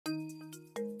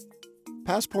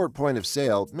Passport Point of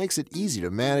Sale makes it easy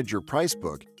to manage your price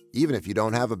book, even if you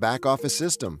don't have a back-office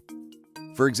system.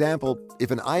 For example,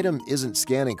 if an item isn't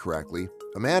scanning correctly,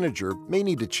 a manager may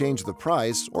need to change the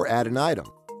price or add an item.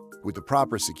 With the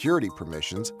proper security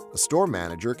permissions, a store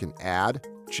manager can add,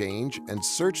 change, and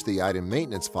search the item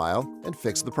maintenance file and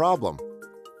fix the problem.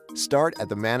 Start at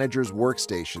the manager's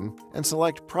workstation and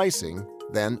select Pricing,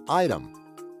 then Item.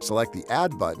 Select the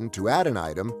Add button to add an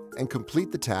item and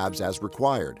complete the tabs as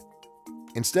required.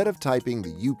 Instead of typing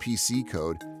the UPC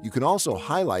code, you can also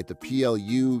highlight the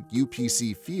PLU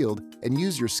UPC field and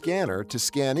use your scanner to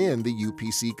scan in the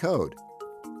UPC code.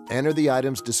 Enter the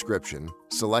item's description,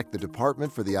 select the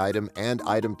department for the item and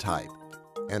item type.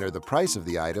 Enter the price of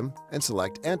the item and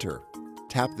select Enter.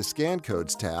 Tap the Scan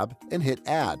Codes tab and hit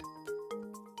Add.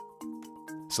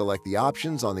 Select the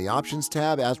options on the Options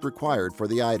tab as required for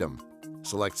the item.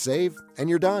 Select Save and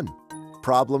you're done.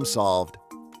 Problem solved.